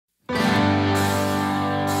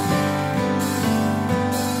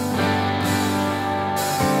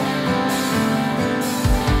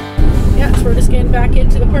back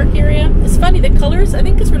into the park area. It's funny, the colors, I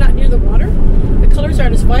think because we're not near the water, the colors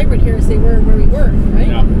aren't as vibrant here as they were where we were, right?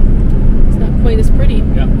 Yeah. It's not quite as pretty.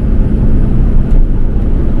 Yeah.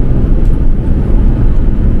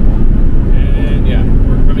 And yeah,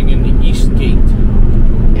 we're coming in the East Gate.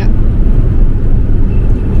 Yeah.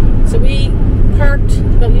 So we parked,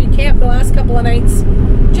 we camped the last couple of nights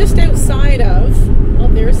just outside of, well,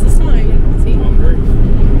 there's the sign, see?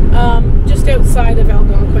 Just outside of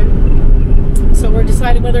Algonquin. So we're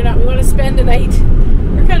deciding whether or not we want to spend a night.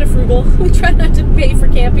 We're kind of frugal. We try not to pay for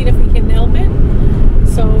camping if we can help it.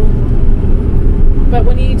 So, but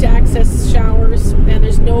when you need to access showers and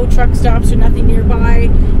there's no truck stops or nothing nearby,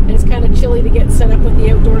 and it's kind of chilly to get set up with the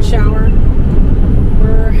outdoor shower,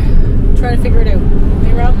 we're trying to figure it out.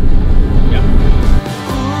 Hey, Rob? Yeah.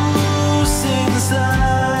 Ooh, since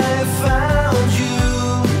I found you,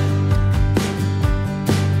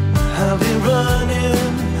 I've been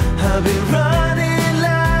running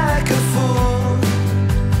like a fool.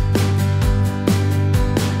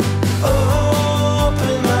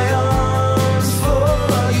 Open my arms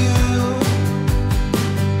for you.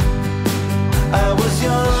 I was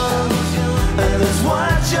young, and that's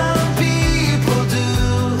what young people do.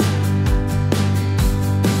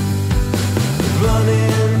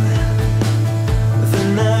 Running,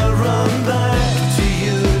 then I run back to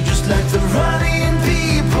you, just like the running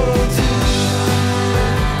people do.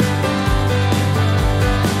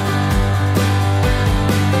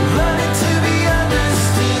 Running to be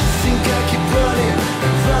understood, think I keep running,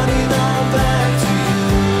 running on back to you.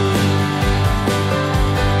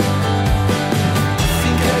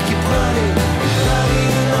 Think I keep running,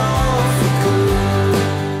 running on for good.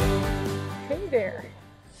 Hey there.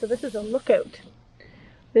 So this is a lookout.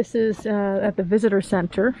 This is at the visitor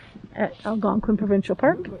center at Algonquin Provincial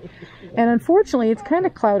Park. And unfortunately, it's kind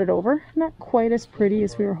of clouded over. Not quite as pretty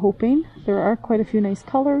as we were hoping. There are quite a few nice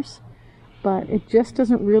colors, but it just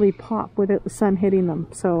doesn't really pop without the sun hitting them.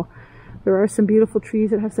 So there are some beautiful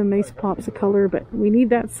trees that have some nice pops of color, but we need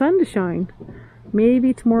that sun to shine.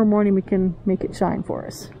 Maybe tomorrow morning we can make it shine for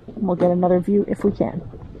us. We'll get another view if we can.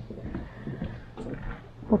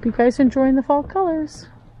 Hope you guys are enjoying the fall colors.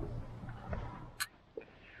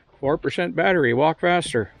 4% battery, walk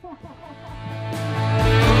faster.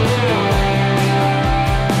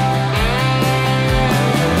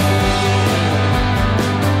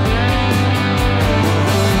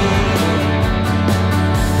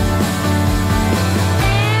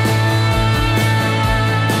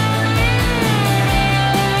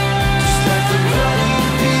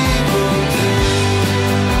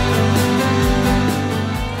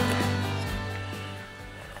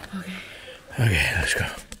 Okay, let's go.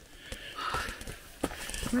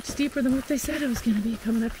 Much steeper than what they said it was going to be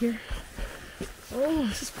coming up here. Oh,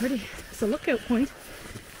 this is pretty. It's a lookout point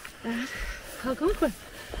at Algonquin.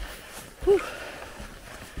 Whew.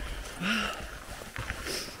 Wow.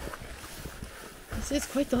 This is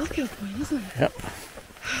quite the lookout point, isn't it? Yep.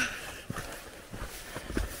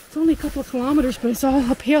 It's only a couple of kilometers, but it's all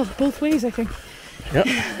uphill both ways, I think. Yep.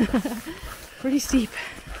 Pretty steep.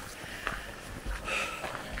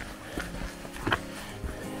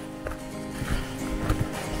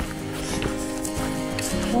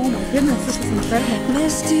 Oh my goodness, this is incredible.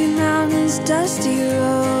 Misty mountains, dusty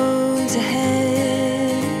roads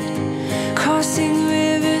ahead, crossing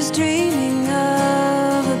rivers, dreaming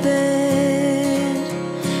of a bed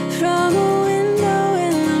from a window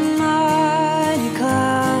in the mighty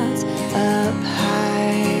clouds up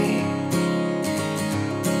high.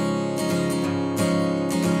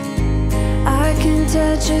 I can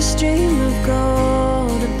touch a stream of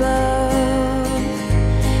gold above,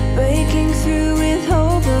 breaking through with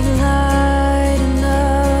hope of light and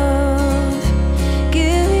love,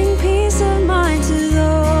 giving peace of mind to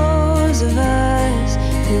those of us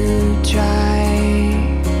who try.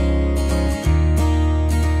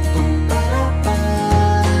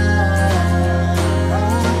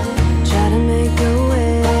 Try to make a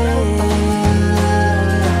way.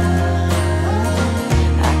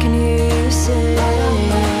 I can hear you say,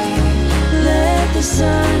 let the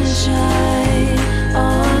sun shine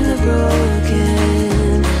on the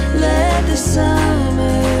broken, let the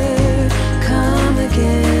summer come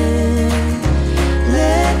again,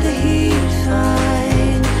 let the heat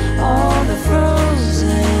find all the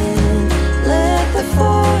frozen, let the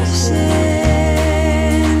force in,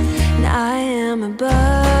 and I am above,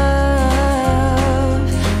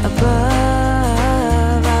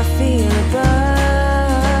 above, I feel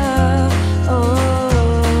above, oh.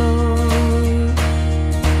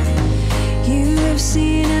 You have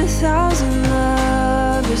seen 1,000